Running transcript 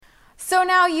So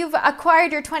now you've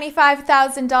acquired your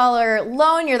 $25,000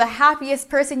 loan. You're the happiest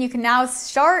person. You can now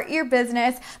start your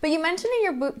business. But you mentioned in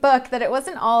your book that it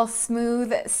wasn't all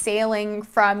smooth sailing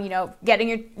from, getting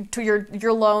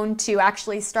your loan to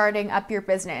actually starting up your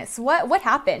business. What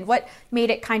happened? What made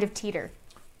it kind of teeter?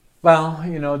 Well,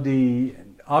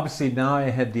 obviously now I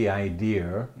had the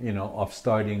idea, of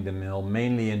starting the mill,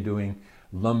 mainly in doing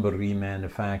lumber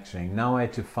remanufacturing. Now I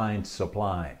had to find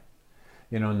supply.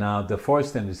 Now the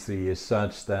forest industry is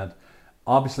such that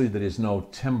obviously there is no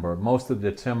timber. Most of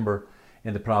the timber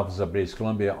in the province of British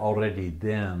Columbia already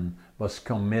then was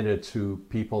committed to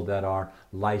people that are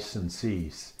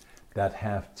licensees, that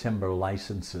have timber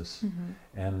licenses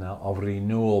and of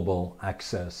renewable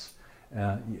access.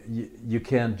 You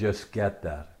can't just get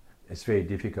that. It's very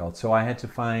difficult. So I had to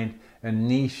find a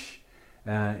niche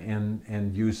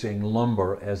in using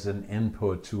lumber as an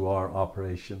input to our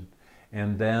operation.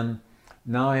 And then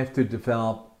now I have to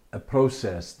develop a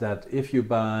process that if you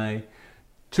buy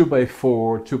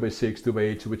 2x4, 2x6,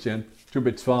 2x8, 2x10,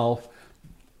 2x12,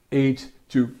 8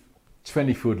 to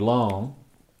 20 foot long,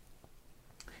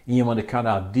 and you want to cut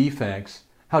out defects,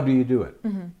 how do you do it?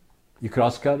 You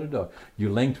cross cut it, or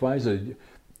you lengthwise, or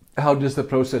how does the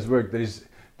process work?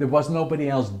 There was nobody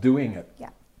else doing it. Yeah.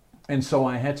 And so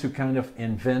I had to kind of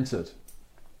invent it.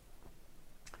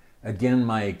 Again,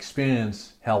 my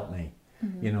experience helped me.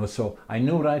 So I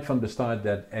knew right from the start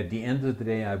that at the end of the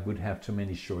day I would have too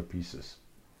many short pieces,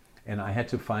 and I had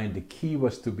to find the key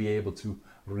was to be able to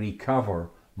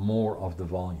recover more of the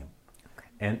volume.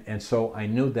 And so I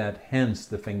knew that, hence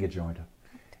the finger jointer.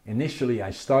 Initially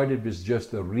I started with just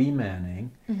the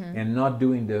remanning and not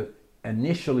doing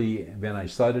initially when I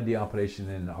started the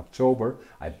operation in October,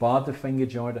 I bought the finger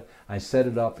jointer, I set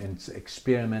it up and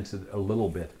experimented a little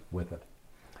bit with it.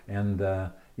 And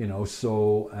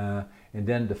and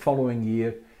then the following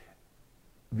year,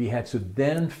 we had to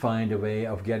then find a way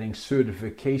of getting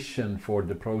certification for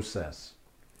the process.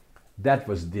 That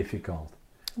was difficult.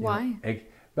 Why?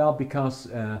 Well, because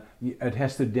it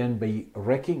has to then be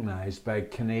recognized by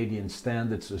Canadian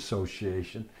Standards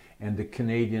Association and the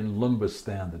Canadian Lumber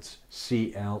Standards,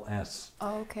 CLS.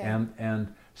 Oh, okay.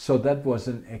 And so that was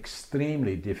an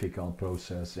extremely difficult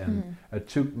process, and it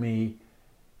took me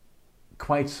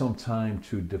quite some time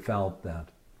to develop that.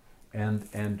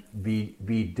 And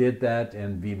we did that,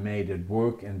 and we made it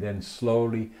work, and then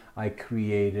slowly I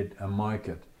created a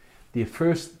market. The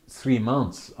first 3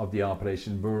 months of the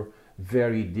operation were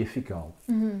very difficult,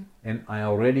 and I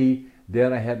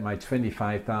had my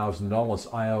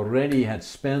 $25,000. I already had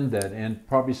spent that and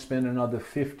probably spent another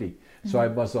 50, so I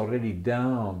was already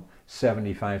down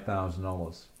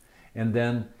 $75,000. And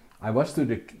then I was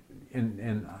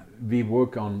and we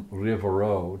work on River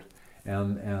Road,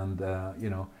 and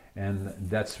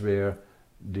that's where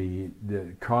the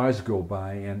cars go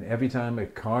by, and every time a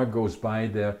car goes by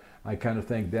there, I kind of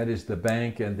think that is the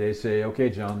bank, and they say, okay,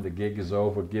 John, the gig is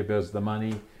over, give us the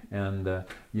money, and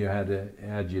you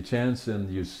had your chance, and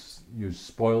you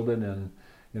spoiled it, and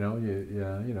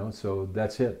so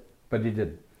that's it. But they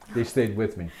didn't. They stayed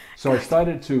with me. So I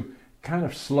started to kind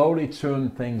of slowly turn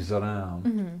things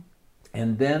around,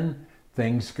 and then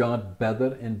things got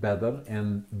better and better,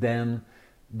 and then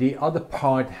the other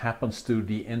part happens to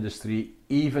the industry.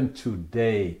 Even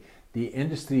today, the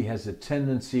industry has a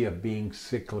tendency of being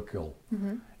cyclical,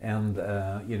 and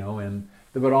and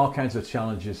there were all kinds of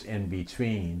challenges in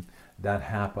between that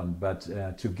happened. But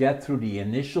to get through the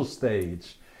initial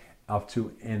stage of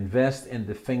to invest in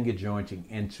the finger jointing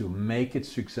and to make it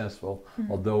successful,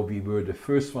 although we were the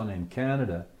first one in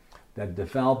Canada that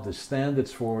developed the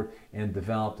standards for it and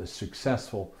developed a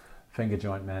successful finger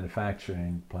joint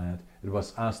manufacturing plant. It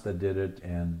was us that did it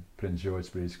in Prince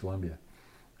George, British Columbia.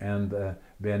 And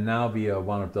we are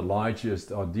one of the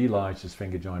largest, or the largest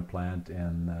finger joint plant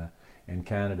in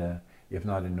Canada, if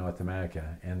not in North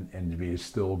America, and we are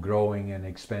still growing and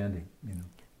expanding.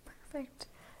 Perfect.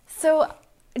 So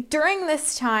during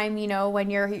this time, when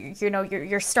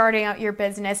you're starting out your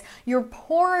business, you're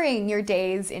pouring your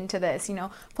days into this,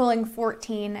 pulling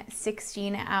 14,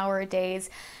 16-hour days.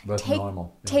 That's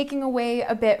normal. Yeah. Taking away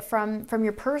a bit from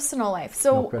your personal life.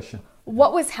 So no question.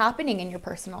 What was happening in your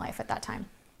personal life at that time?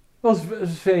 Well, it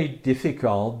was very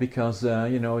difficult because,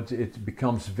 it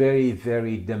becomes very,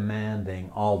 very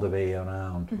demanding all the way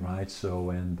around, right? So,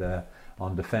 and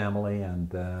on the family,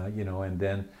 and and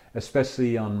then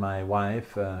especially on my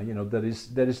wife,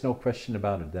 there is no question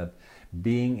about it that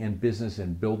being in business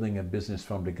and building a business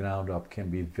from the ground up can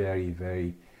be very,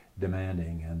 very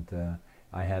demanding, and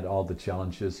I had all the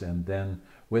challenges, and then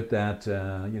with that,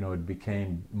 it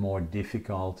became more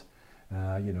difficult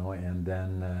you know, and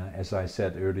then as I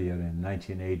said earlier, in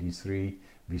 1983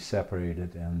 we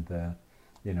separated, and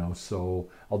you know, so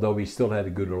although we still had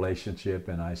a good relationship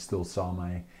and I still saw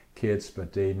my kids,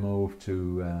 but they moved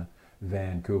to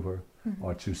Vancouver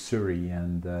or to Surrey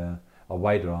and or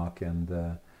White Rock, and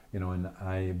you know, and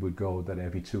I would go there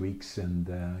every 2 weeks, and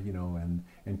you know,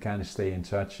 and kind of stay in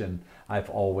touch, and I've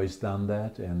always done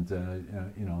that, and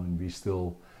you know, and we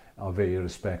still are very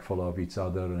respectful of each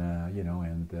other, you know,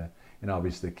 and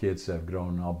obviously the kids have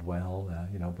grown up well,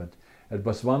 you know, but it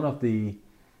was one of the,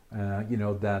 you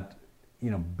know, that,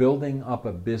 you know, building up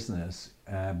a business,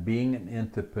 being an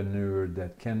entrepreneur,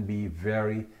 that can be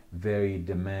very, very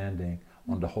demanding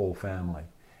on the whole family,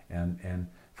 and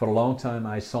for a long time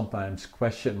I sometimes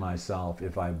questioned myself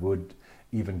if I would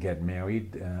even get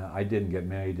married. I didn't get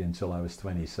married until I was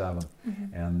 27,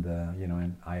 and you know,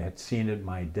 and I had seen it,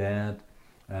 my dad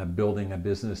building a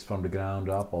business from the ground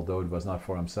up, although it was not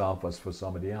for himself, it was for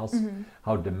somebody else,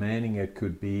 how demanding it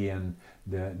could be, and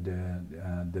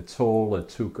the toll it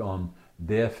took on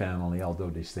their family, although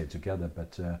they stayed together,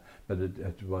 but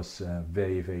it was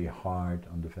very, very hard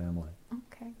on the family.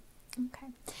 Okay. Okay.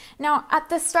 Now, at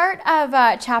the start of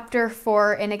chapter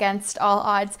 4 in Against All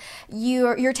Odds,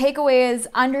 your takeaway is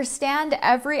understand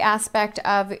every aspect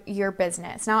of your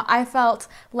business. Now, I felt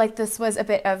like this was a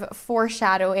bit of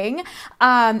foreshadowing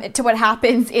to what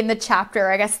happens in the chapter.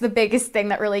 I guess the biggest thing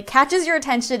that really catches your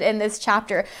attention in this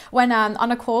chapter, when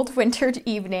on a cold wintered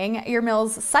evening, your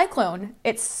mill's cyclone,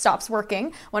 it stops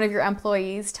working. One of your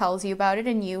employees tells you about it,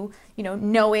 and you know,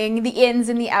 knowing the ins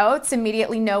and the outs,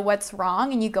 immediately know what's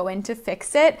wrong, and you go in to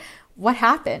fix it. What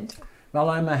happened? Well,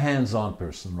 I'm a hands-on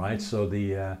person, right? So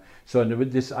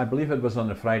this, I believe it was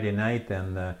on a Friday night,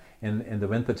 and in the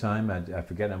winter time, I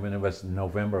forget when it was,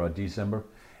 November or December,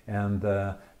 and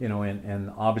you know,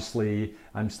 and obviously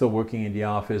I'm still working in the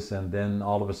office, and then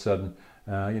all of a sudden,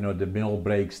 you know, the mill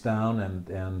breaks down,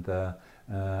 and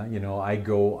you know, I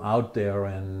go out there,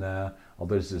 and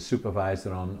there's a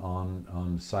supervisor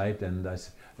on site, and I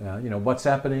said, you know, what's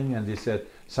happening? And they said,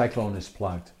 cyclone is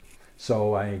plugged.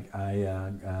 So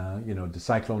you know, the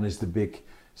cyclone is the big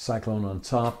cyclone on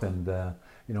top, and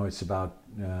you know, it's about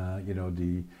you know,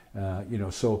 you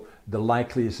know, so the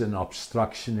likely is an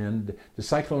obstruction, and the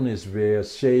cyclone is where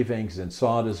shavings and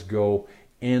sawdust go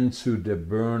into the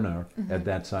burner. At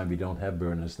that time we don't have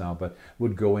burners now, but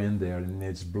would go in there, and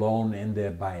it's blown in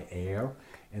there by air,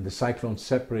 and the cyclone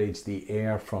separates the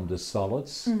air from the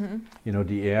solids. You know,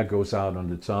 the air goes out on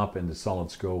the top and the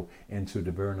solids go into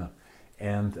the burner,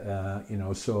 and you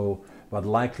know, so what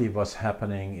likely was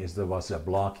happening is there was a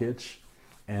blockage,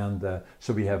 and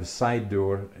so we have a side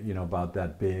door, you know, about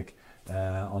that big,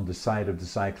 on the side of the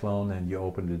cyclone, and you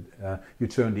open it, you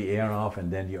turn the air off,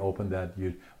 and then you open that,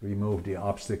 you remove the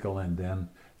obstacle, and then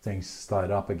things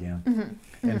start up again.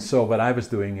 And so what I was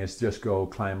doing is just go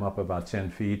climb up about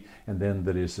 10 feet, and then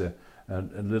there is a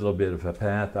little bit of a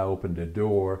path. I opened the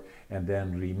door and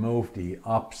then removed the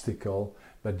obstacle,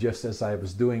 but just as I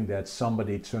was doing that,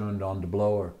 somebody turned on the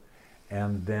blower,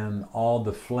 and then all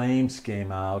the flames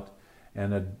came out,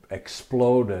 and it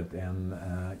exploded, and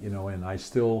you know, and I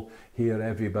still hear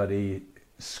everybody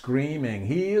screaming,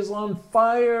 "He is on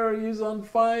fire! He's on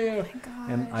fire!" Oh,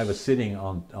 and I was sitting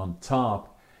on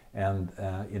top, and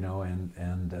you know,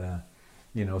 and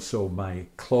you know, so my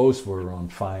clothes were on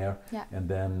fire, and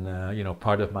then you know,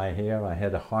 part of my hair, I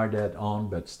had a hard hat on,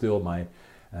 but still my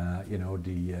you know,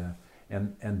 the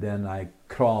and then I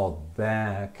crawled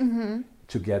back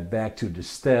to get back to the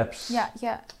steps,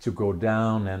 to go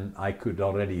down, and I could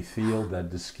already feel that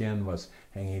the skin was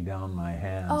hanging down my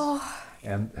hands,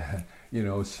 and you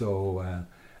know, so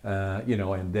you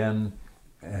know, and then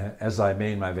as I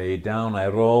made my way down, I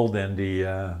rolled in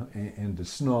the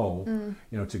snow,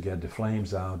 you know, to get the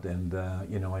flames out, and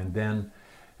you know, and then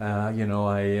you know,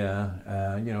 I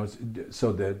you know,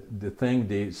 so the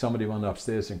thing, somebody went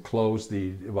upstairs and closed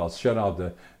shut out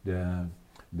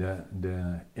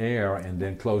the air, and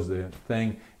then closed the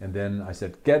thing, and then I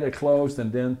said, get it closed,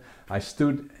 and then I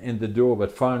stood in the door,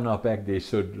 but far enough back they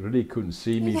really couldn't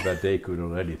see me, but they could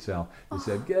already tell. They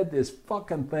said, get this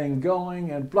fucking thing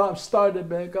going, and blah, start it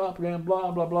back up again,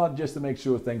 blah, blah, blah, just to make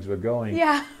sure things were going.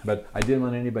 But I didn't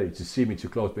want anybody to see me too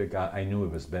close, because I knew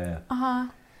it was bad.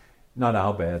 Not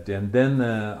how bad. And then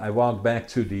I walked back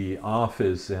to the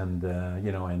office, and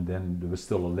you know, and then there was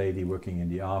still a lady working in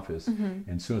the office. And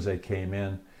as soon as I came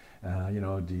in, you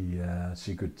know,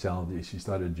 she could tell she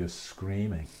started just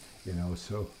screaming, you know.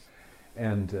 So,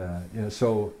 and you know,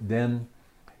 so then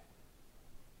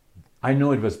I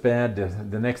knew it was bad.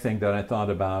 The next thing that I thought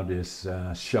about is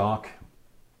shock.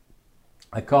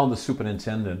 I called the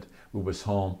superintendent, who was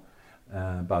home,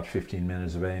 about 15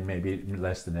 minutes away, maybe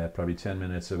less than that, probably 10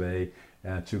 minutes away,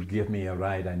 to give me a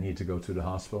ride. I need to go to the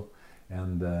hospital.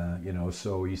 And,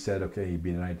 so he said, okay, he'd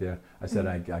be right there. I said,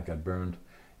 I got burned,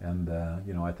 and,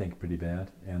 I think pretty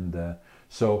bad. And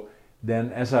so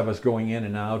then as I was going in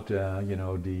and out,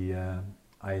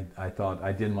 I thought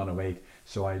I didn't want to wait.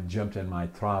 So I jumped in my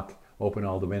truck, opened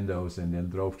all the windows, and then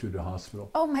drove to the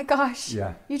hospital. Oh my gosh.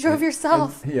 Yeah. You drove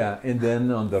yourself. And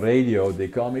then on the radio they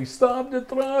call me, stop the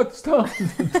truck, stop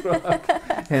the truck.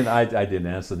 And I didn't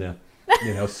answer them.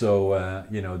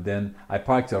 Then I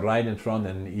parked right in front,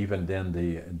 and even then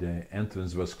the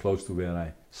entrance was close to where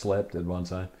I slept at one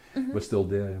time. Was still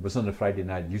there. It was on a Friday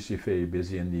night, usually very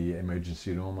busy in the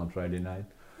emergency room on Friday night.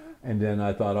 And then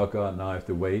I thought, oh God, now I have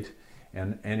to wait.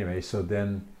 And anyway, so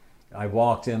then I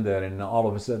walked in there, and all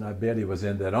of a sudden I barely was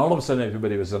in there. And all of a sudden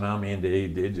everybody was around me, and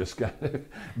they just kind of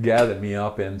gathered me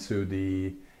up into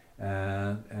the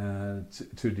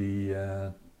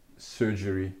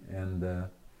surgery, and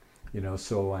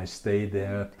so I stayed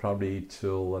there probably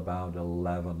till about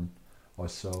 11 or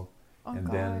so. Oh, and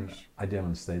gosh. Then I didn't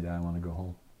want to stay there. I want to go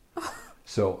home.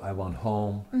 So I went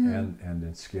home, and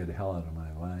it scared the hell out of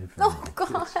my wife. And Oh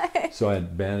God. so I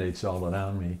had bandages all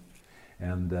around me,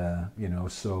 and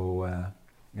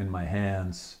in my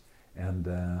hands, and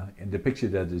the picture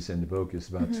that is in the book is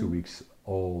about 2 weeks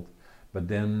old. But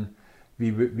then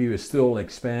we were still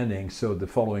expanding. So the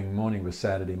following morning was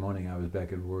Saturday morning. I was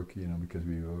back at work, because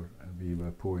we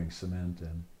were pouring cement,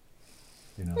 and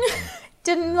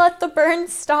Didn't let the burn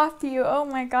stop you. Oh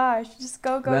my gosh. Just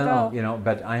go.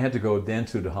 But I had to go then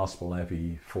to the hospital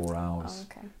every 4 hours. Oh,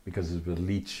 okay. Because of the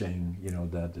leaching,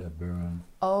 that burn.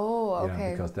 Oh,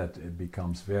 okay. Because that it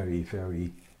becomes very,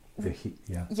 very,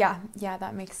 Yeah,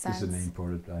 that makes sense. Is the name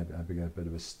for it. I forgot, but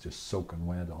it was just soaking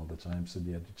wet all the time, so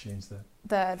they had to change that.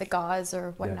 The gauze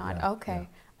or whatnot. Yeah, okay.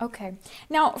 Okay.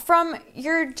 Now, from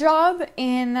your job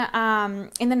in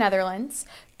the Netherlands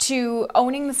to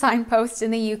owning the signpost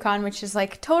in the Yukon, which is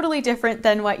like totally different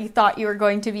than what you thought you were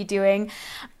going to be doing,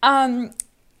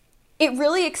 it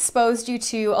really exposed you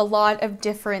to a lot of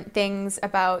different things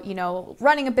about,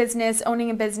 running a business, owning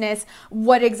a business,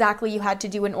 what exactly you had to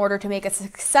do in order to make a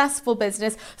successful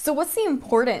business. So what's the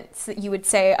importance that you would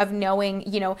say of knowing,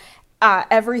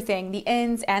 everything, the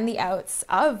ins and the outs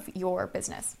of your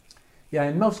business? Yeah,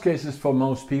 in most cases, for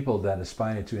most people that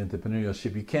aspire to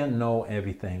entrepreneurship, you can't know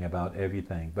everything about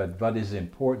everything. But what is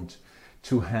important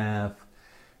to have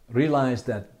realized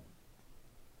that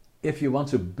if you want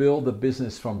to build a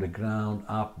business from the ground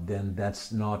up, then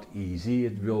that's not easy.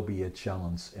 It will be a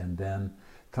challenge. And then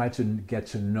try to get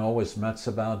to know as much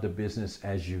about the business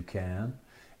as you can,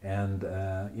 and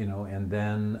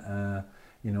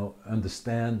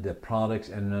understand the products,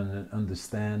 and then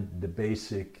understand the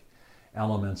basic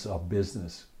elements of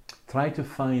business. Try to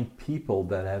find people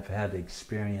that have had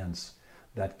experience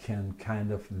that can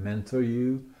kind of mentor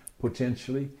you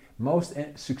potentially. Most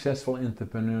successful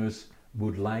entrepreneurs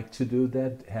would like to do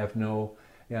that. A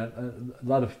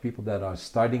lot of people that are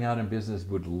starting out in business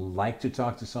would like to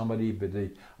talk to somebody, but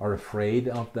they are afraid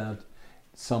of that.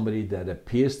 Somebody that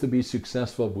appears to be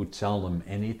successful would tell them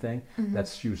anything.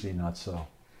 That's usually not so.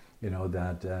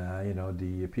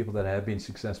 The people that have been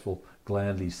successful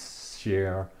gladly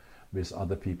share with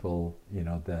other people,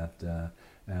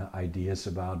 ideas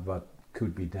about what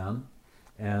could be done.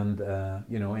 And,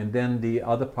 and then the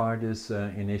other part is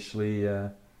initially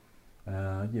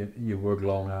you work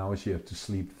long hours, you have to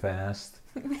sleep fast,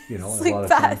 Sleep a lot of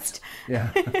fast. Times.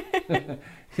 Yeah.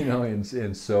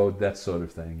 And so that sort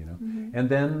of thing, And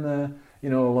then,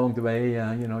 along the way,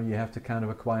 you have to kind of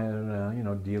acquire,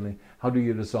 dealing. How do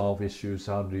you resolve issues?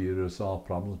 How do you resolve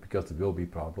problems? Because there will be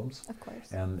problems. Of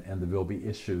course. And there will be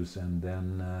issues. And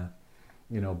then,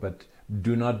 but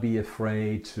do not be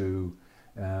afraid to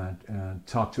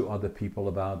talk to other people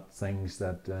about things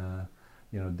that,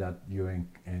 that you're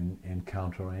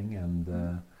encountering. And,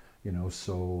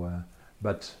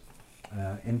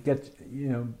 and get,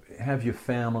 have your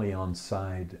family on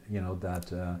side,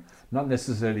 that not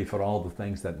necessarily for all the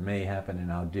things that may happen and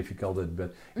how difficult it,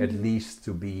 but at least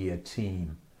to be a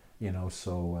team,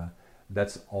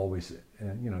 that's always,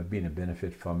 been a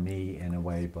benefit for me in a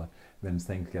way. But when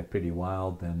things get pretty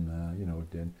wild, then,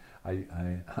 then I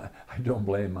don't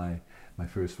blame my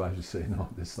first wife to say, no,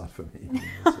 that's not for me.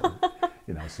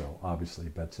 So obviously,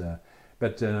 but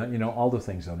all the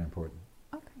things are important.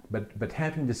 But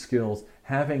having the skills,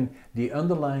 having the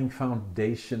underlying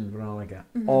foundation, Veronica,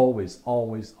 always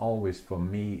for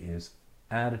me is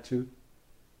attitude,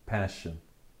 passion,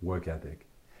 work ethic.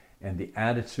 And the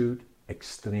attitude,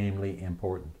 extremely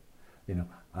important. You know,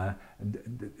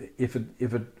 if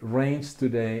it rains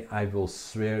today, I will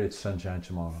swear it's sunshine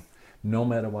tomorrow. No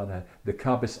matter what, the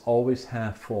cup is always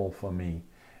half full for me,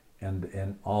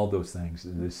 and all those things.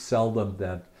 There's seldom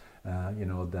that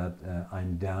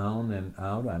I'm down and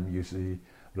out. I'm usually,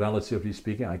 relatively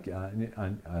speaking, I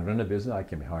run a business. I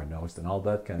can be hard nosed and all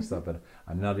that kind of stuff, but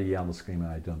I'm not a yellow screamer.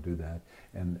 I don't do that.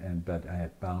 But I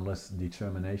have boundless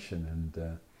determination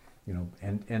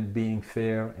and being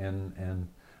fair and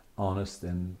honest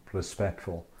and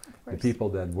respectful. The people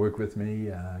that work with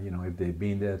me, if they've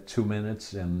been there 2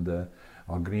 minutes and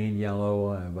or green,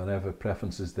 yellow, whatever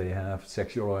preferences they have,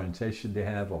 sexual orientation they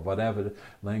have, or whatever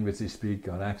language they speak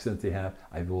or accent they have,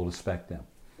 I will respect them.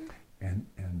 And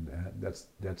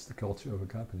that's the culture of a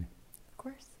company.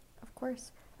 Of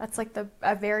course. That's like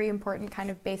a very important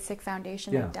kind of basic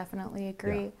foundation. Yeah. I definitely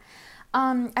agree.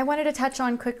 Yeah. I wanted to touch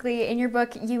on quickly, in your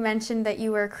book, you mentioned that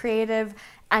you were creative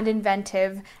and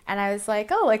inventive, and I was like,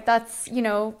 oh, like that's,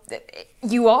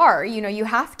 you are, you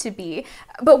have to be.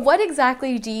 But what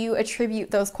exactly do you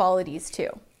attribute those qualities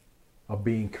to? Of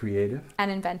being creative?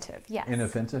 And inventive, yes. And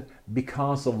inventive,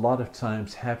 because a lot of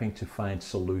times having to find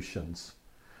solutions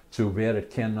to where it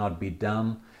cannot be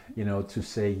done, to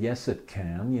say, yes, it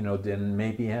can, then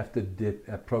maybe you have to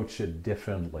approach it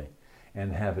differently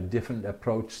and have a different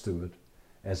approach to it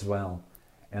as well.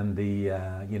 And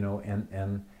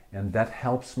and that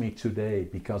helps me today,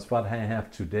 because what I have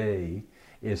today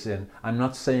is I'm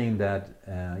not saying that,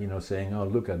 saying, oh,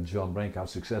 look at John Brink, how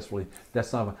successfully.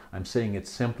 That's not, I'm saying it's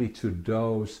simply to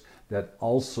those that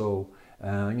also,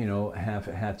 have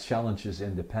had challenges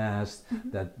in the past,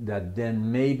 that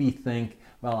then maybe think,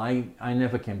 well, I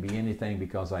never can be anything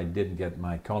because I didn't get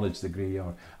my college degree,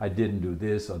 or I didn't do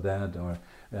this or that, or,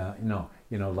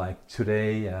 like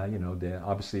today, they're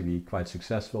obviously we're quite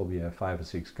successful. We have 5 or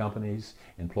 6 companies,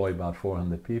 employ about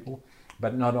 400 people.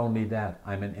 But not only that,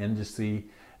 I'm an industry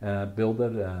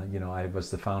builder. I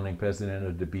was the founding president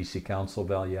of the BC Council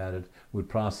Value Added Wood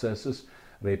Processors,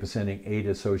 representing 8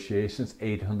 associations,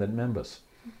 800 members.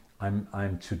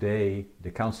 I'm today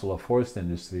the Council of Forest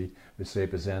Industry, which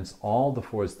represents all the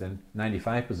forest,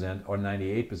 95% or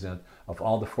 98% of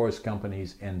all the forest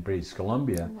companies in British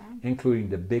Columbia, including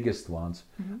the biggest ones.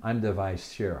 I'm the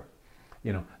vice chair.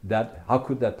 How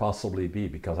could that possibly be?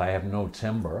 Because I have no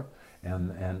timber,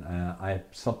 and I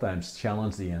sometimes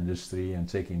challenge the industry and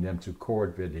taking them to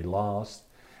court where they lost,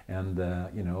 and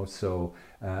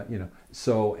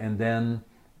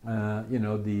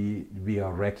we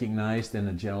are recognized in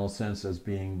a general sense as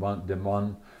being the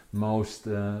most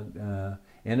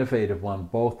innovative one,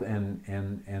 both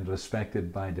and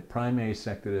respected by the primary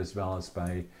sector as well as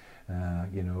by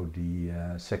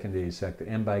the secondary sector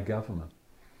and by government.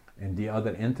 And the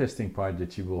other interesting part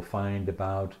that you will find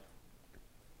about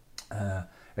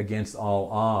Against All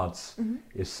Odds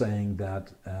is saying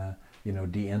that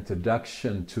the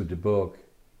introduction to the book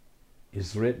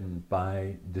is written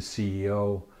by the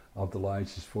CEO of the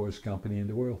largest forest company in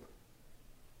the world.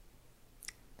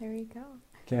 There you go.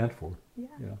 Canfor.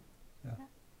 Yeah.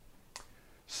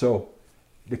 So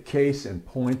the case and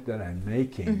point that I'm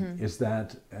making is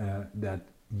that that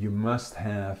you must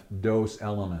have those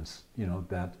elements,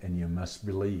 and you must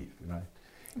believe, right?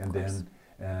 And then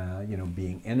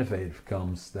being innovative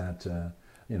comes that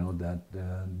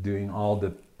doing all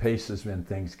the paces when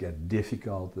things get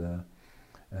difficult.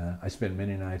 I spent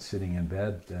many nights sitting in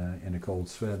bed in a cold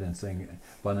sweat and saying,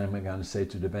 what am I going to say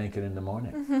to the banker in the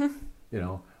morning?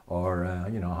 Or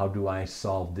how do I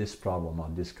solve this problem or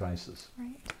this crisis?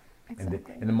 Right,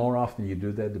 exactly. And the more often you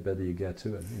do that, the better you get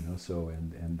to it. So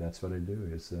and that's what I do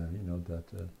is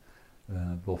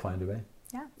we'll find a way.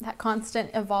 Yeah, that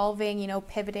constant evolving,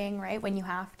 pivoting, right, when you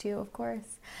have to, of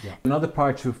course. Yeah. Another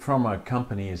part from our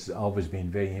company has always been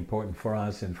very important for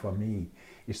us and for me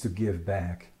is to give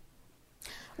back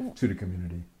to the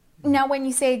community. Now, when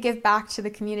you say give back to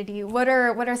the community, what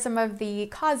are some of the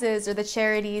causes or the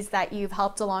charities that you've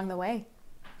helped along the way?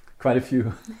 Quite a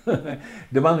few.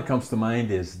 The one that comes to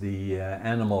mind is the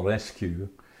animal rescue.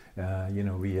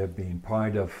 We have been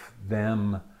part of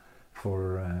them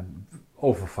for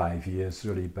over 5 years,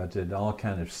 really, but it all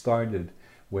kind of started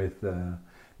with,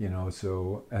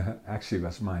 actually it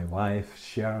was my wife,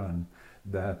 Sharon,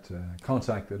 that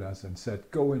contacted us and said,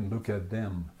 go and look at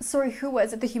them. Sorry, who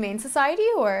was it? The Humane Society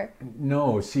or?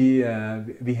 No,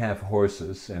 we have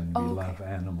horses and we love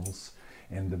animals.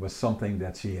 And there was something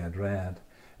that she had read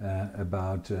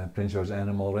about Prince George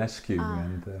Animal Rescue.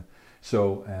 And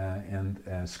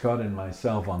Scott and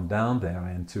myself went down there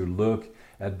and to look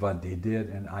at what they did,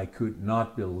 and I could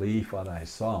not believe what I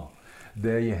saw.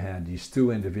 There you had these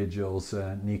 2 individuals,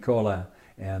 Nicola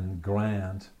and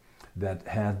Grant, that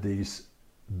had these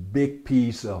big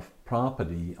piece of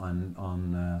property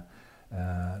on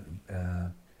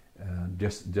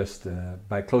just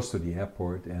by close to the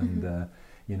airport, and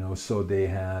you know, so they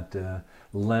had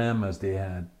lambs, they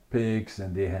had pigs,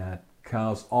 and they had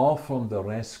cows, all from the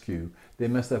rescue. They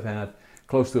must have had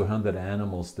close to 100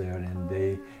 animals there, and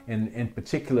they, in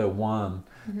particular one,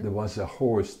 there was a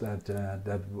horse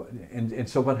and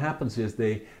so what happens is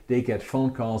they get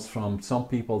phone calls from some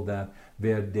people that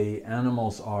where the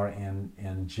animals are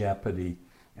in jeopardy,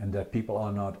 and that people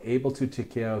are not able to take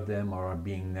care of them or are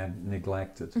being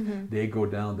neglected. They go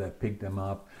down there, pick them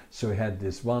up. So we had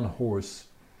this one horse,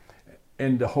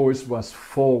 and the horse was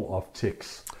full of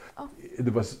ticks.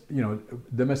 There was, you know,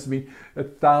 there must have been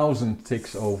 1,000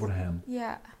 ticks over him.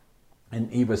 Yeah.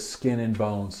 And he was skin and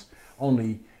bones,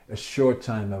 only a short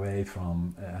time away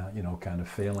from, you know, kind of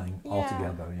failing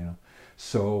altogether, you know.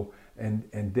 So,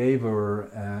 and they were,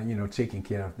 you know, taking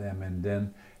care of them, and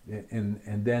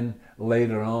then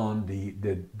later on,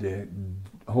 the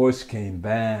horse came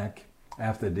back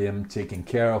after them taking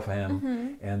care of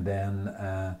him, and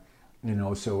then, you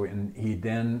know, so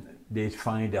they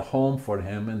find a home for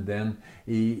him, and then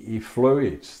he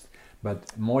flourished.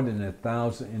 But more than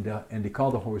 1,000, and they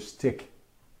called the horse Tick.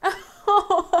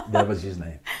 That was his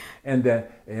name, and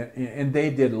they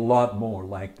did a lot more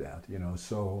like that, you know.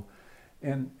 So,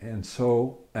 and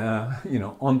so, you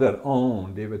know, on their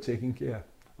own, they were taking care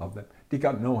of them. They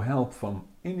got no help from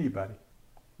anybody,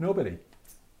 nobody,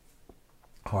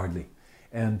 hardly,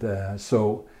 and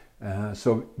so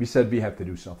we said we have to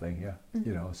do something here,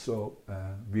 you know. So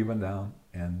we went down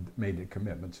and made a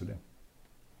commitment to them.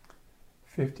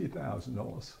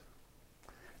 $50,000.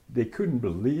 They couldn't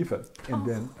believe it, and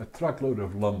then a truckload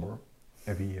of lumber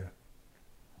every year.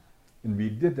 And we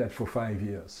did that for 5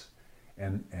 years,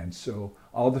 and so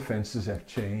all the fences have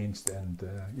changed, and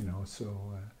you know,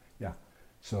 so yeah,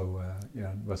 so you know,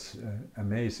 it was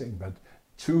amazing. But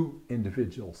 2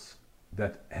 individuals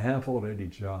that have already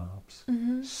jobs,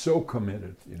 so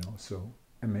committed, you know, so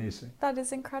amazing. That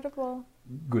is incredible.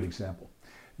 Good example.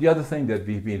 The other thing that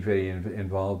we've been very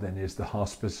involved in is the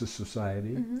Hospice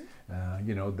Society,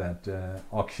 you know, that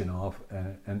auction off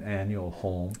an annual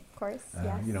home. Of course,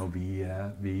 yes. You know, we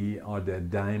are the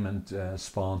diamond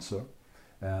sponsor,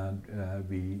 and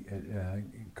we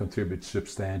contribute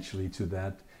substantially to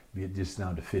that. This is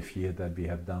now the 5th year that we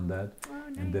have done that. Oh,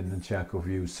 nice. And then the Chaco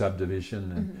View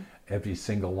subdivision, and every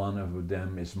single one of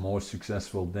them is more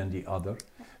successful than the other.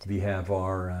 We have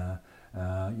our,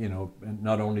 you know,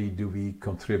 not only do we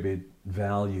contribute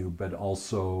value, but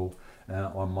also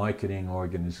our marketing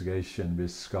organization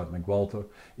with Scott McWalter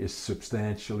is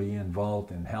substantially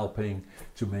involved in helping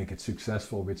to make it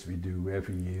successful, which we do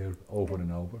every year over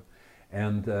and over.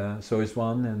 And so it's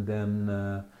one, and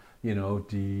then you know,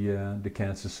 the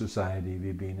Cancer Society,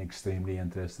 we've been extremely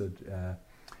interested.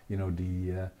 You know,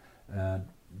 the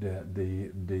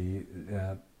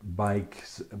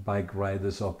bike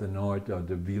riders of the North, or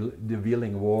the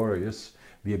Wheeling Warriors,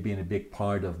 we have been a big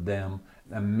part of them.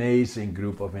 Amazing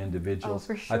group of individuals. Oh,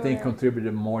 for sure. I think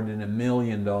contributed more than $1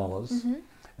 million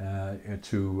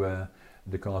to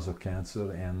the cause of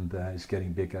cancer, and it's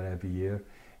getting bigger every year.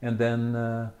 And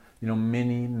then you know,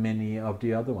 many of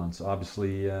the other ones.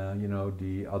 Obviously, you know,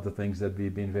 the other things that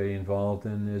we've been very involved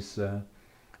in is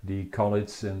the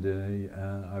college, and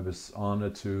I was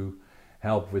honored to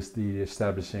help with the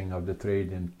establishing of the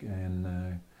Trade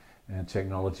and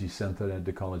Technology Center at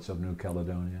the College of New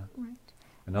Caledonia. Right.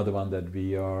 Another one that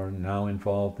we are now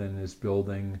involved in is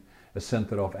building a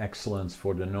center of excellence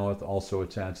for the North, also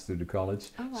attached to the college.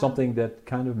 Oh, wow. Something that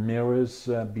kind of mirrors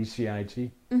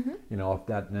BCIT, you know, of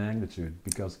that magnitude,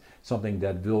 because something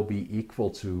that will be equal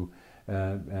to,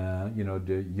 you know,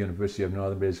 the University of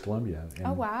Northern British Columbia. And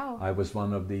oh, wow. I was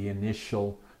one of the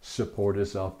initial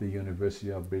supporters of the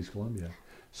University of British Columbia.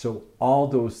 So all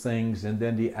those things, and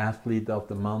then the Athlete of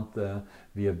the Month,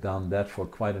 we have done that for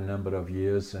quite a number of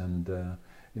years, and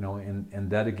you know, and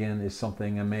that again is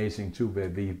something amazing too, where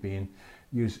we've been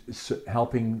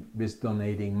helping with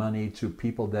donating money to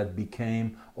people that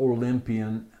became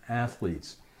Olympian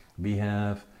athletes. We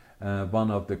have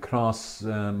one of the cross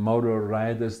motor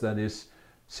riders that is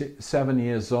 7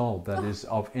 years old, that is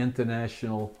of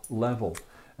international level.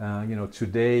 You know,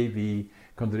 today we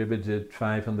contributed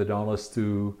 $500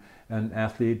 to an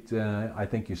athlete. I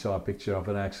think you saw a picture of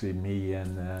it, actually, me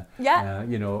and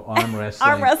you know, arm wrestling.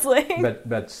 Arm wrestling.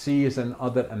 But she is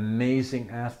another amazing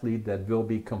athlete that will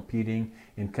be competing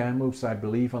in Kamloops, I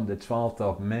believe, on the 12th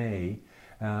of May.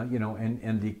 You know,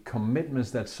 and the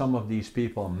commitments that some of these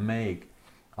people make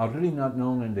are really not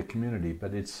known in the community,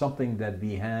 but it's something that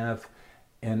we have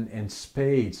and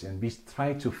spades, and we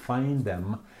try to find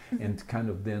them and kind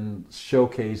of then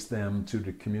showcase them to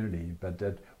the community. But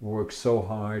that works so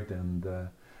hard, and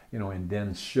and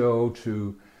then show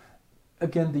to,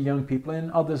 again, the young people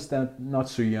and others that not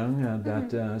so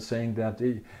young, saying that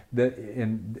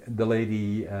and the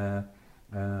lady,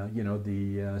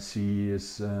 she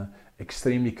is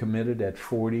extremely committed at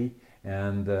 40,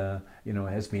 and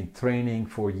has been training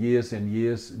for years and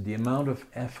years. The amount of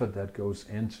effort that goes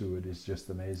into it is just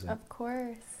amazing. Of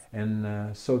course.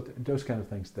 And so those kind of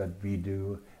things that we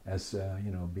do as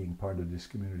being part of this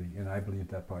community, and I believe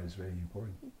that part is very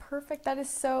important. Perfect.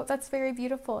 That's very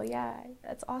beautiful. Yeah,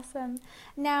 that's awesome.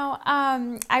 Now,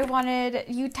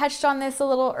 you touched on this a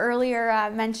little earlier,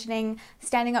 mentioning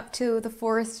standing up to the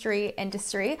forestry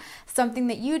industry, something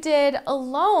that you did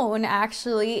alone,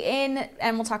 actually, and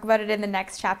we'll talk about it in the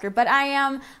next chapter, but I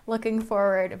am looking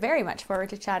very much forward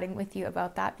to chatting with you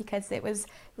about that, because it was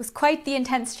quite the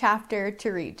intense chapter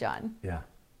to read, John. Yeah.